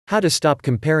How to stop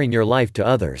comparing your life to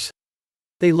others.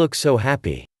 They look so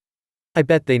happy. I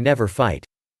bet they never fight.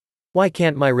 Why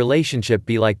can't my relationship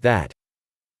be like that?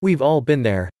 We've all been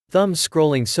there, thumbs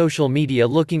scrolling social media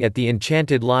looking at the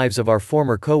enchanted lives of our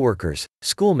former coworkers,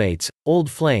 schoolmates, old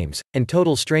flames, and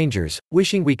total strangers,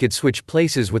 wishing we could switch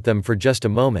places with them for just a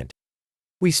moment.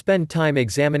 We spend time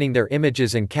examining their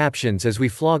images and captions as we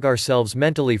flog ourselves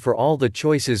mentally for all the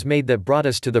choices made that brought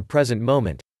us to the present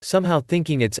moment, somehow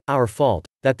thinking it's our fault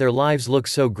that their lives look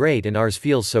so great and ours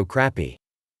feels so crappy.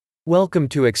 Welcome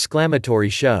to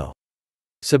Exclamatory Show.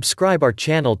 Subscribe our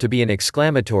channel to be an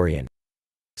exclamatorian.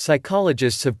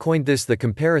 Psychologists have coined this the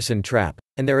comparison trap,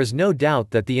 and there is no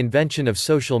doubt that the invention of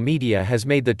social media has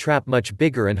made the trap much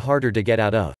bigger and harder to get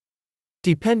out of.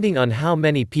 Depending on how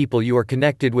many people you are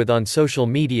connected with on social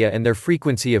media and their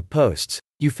frequency of posts,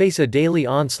 you face a daily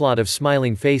onslaught of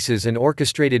smiling faces and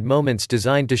orchestrated moments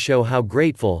designed to show how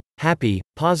grateful, happy,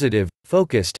 positive,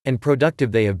 focused, and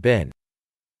productive they have been.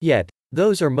 Yet,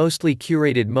 those are mostly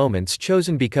curated moments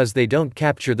chosen because they don't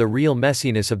capture the real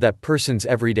messiness of that person's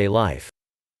everyday life.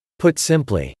 Put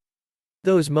simply,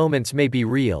 those moments may be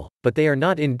real, but they are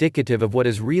not indicative of what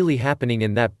is really happening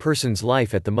in that person's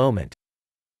life at the moment.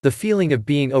 The feeling of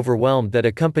being overwhelmed that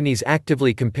accompanies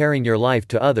actively comparing your life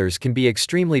to others can be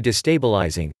extremely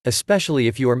destabilizing, especially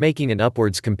if you are making an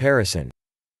upwards comparison.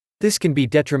 This can be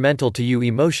detrimental to you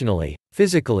emotionally,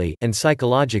 physically, and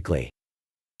psychologically.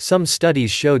 Some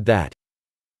studies showed that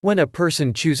when a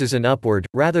person chooses an upward,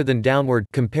 rather than downward,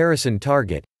 comparison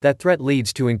target, that threat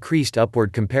leads to increased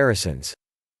upward comparisons.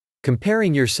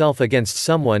 Comparing yourself against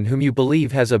someone whom you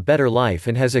believe has a better life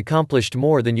and has accomplished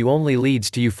more than you only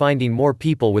leads to you finding more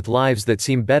people with lives that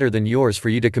seem better than yours for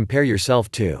you to compare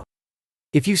yourself to.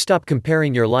 If you stop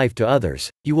comparing your life to others,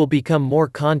 you will become more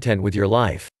content with your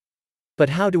life. But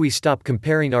how do we stop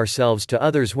comparing ourselves to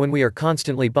others when we are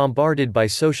constantly bombarded by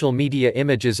social media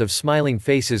images of smiling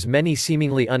faces, many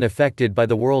seemingly unaffected by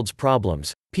the world's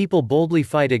problems, people boldly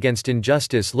fight against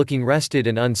injustice looking rested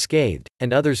and unscathed,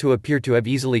 and others who appear to have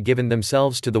easily given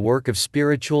themselves to the work of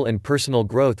spiritual and personal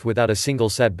growth without a single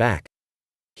setback?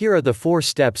 Here are the 4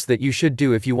 steps that you should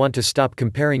do if you want to stop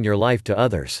comparing your life to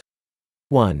others.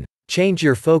 1. Change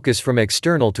your focus from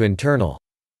external to internal.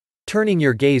 Turning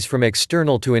your gaze from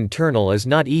external to internal is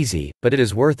not easy, but it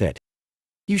is worth it.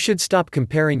 You should stop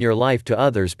comparing your life to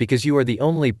others because you are the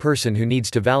only person who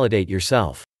needs to validate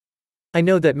yourself. I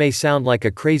know that may sound like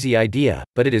a crazy idea,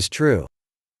 but it is true.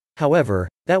 However,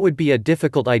 that would be a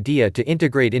difficult idea to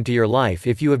integrate into your life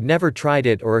if you have never tried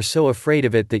it or are so afraid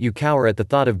of it that you cower at the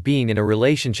thought of being in a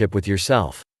relationship with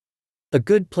yourself. A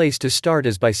good place to start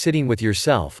is by sitting with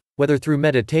yourself, whether through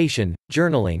meditation,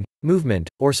 journaling, movement,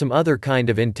 or some other kind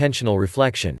of intentional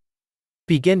reflection.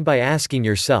 Begin by asking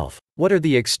yourself, what are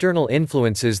the external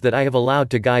influences that I have allowed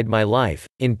to guide my life,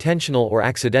 intentional or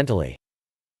accidentally?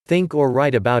 Think or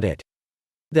write about it.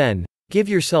 Then, give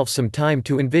yourself some time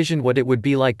to envision what it would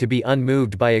be like to be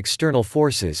unmoved by external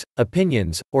forces,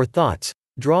 opinions, or thoughts.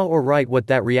 Draw or write what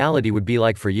that reality would be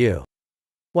like for you.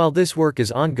 While this work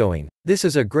is ongoing, this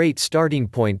is a great starting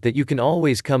point that you can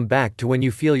always come back to when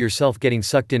you feel yourself getting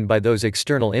sucked in by those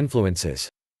external influences.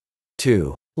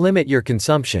 2. Limit your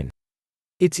consumption.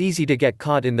 It's easy to get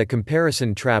caught in the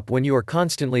comparison trap when you are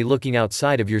constantly looking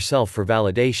outside of yourself for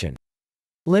validation.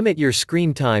 Limit your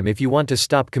screen time if you want to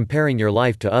stop comparing your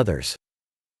life to others.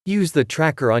 Use the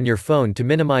tracker on your phone to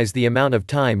minimize the amount of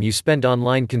time you spend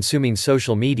online consuming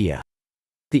social media.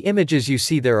 The images you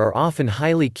see there are often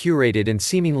highly curated and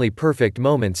seemingly perfect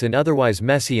moments in otherwise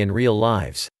messy and real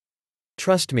lives.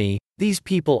 Trust me, these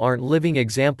people aren't living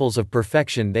examples of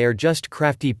perfection, they are just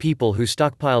crafty people who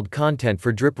stockpiled content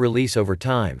for drip release over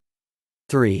time.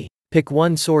 3. Pick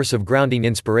one source of grounding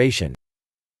inspiration.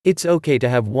 It's okay to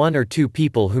have 1 or 2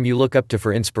 people whom you look up to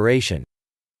for inspiration.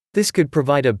 This could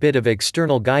provide a bit of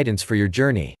external guidance for your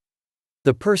journey.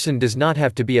 The person does not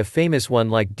have to be a famous one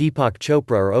like Deepak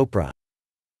Chopra or Oprah.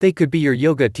 They could be your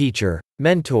yoga teacher,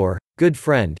 mentor, good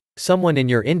friend, someone in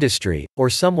your industry, or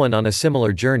someone on a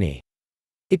similar journey.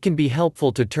 It can be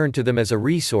helpful to turn to them as a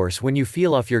resource when you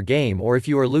feel off your game or if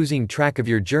you are losing track of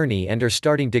your journey and are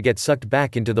starting to get sucked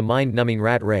back into the mind-numbing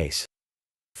rat race.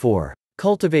 4.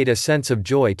 Cultivate a sense of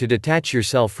joy to detach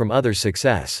yourself from others'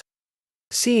 success.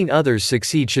 Seeing others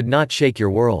succeed should not shake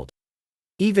your world.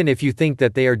 Even if you think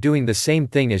that they are doing the same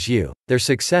thing as you, their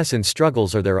success and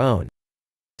struggles are their own.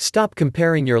 Stop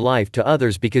comparing your life to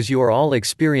others because you are all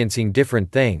experiencing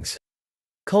different things.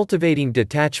 Cultivating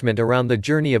detachment around the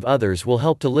journey of others will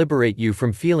help to liberate you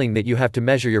from feeling that you have to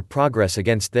measure your progress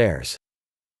against theirs.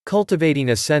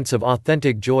 Cultivating a sense of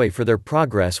authentic joy for their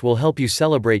progress will help you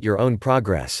celebrate your own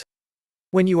progress.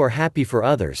 When you are happy for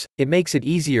others, it makes it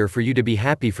easier for you to be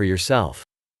happy for yourself.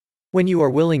 When you are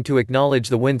willing to acknowledge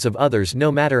the wins of others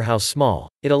no matter how small,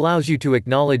 it allows you to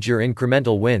acknowledge your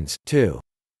incremental wins, too.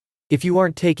 If you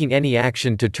aren't taking any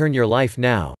action to turn your life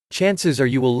now, chances are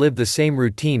you will live the same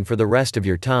routine for the rest of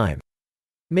your time.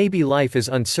 Maybe life is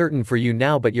uncertain for you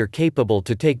now, but you're capable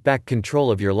to take back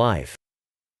control of your life.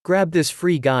 Grab this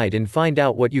free guide and find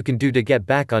out what you can do to get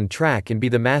back on track and be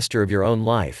the master of your own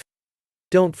life.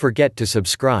 Don't forget to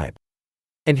subscribe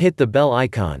and hit the bell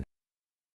icon.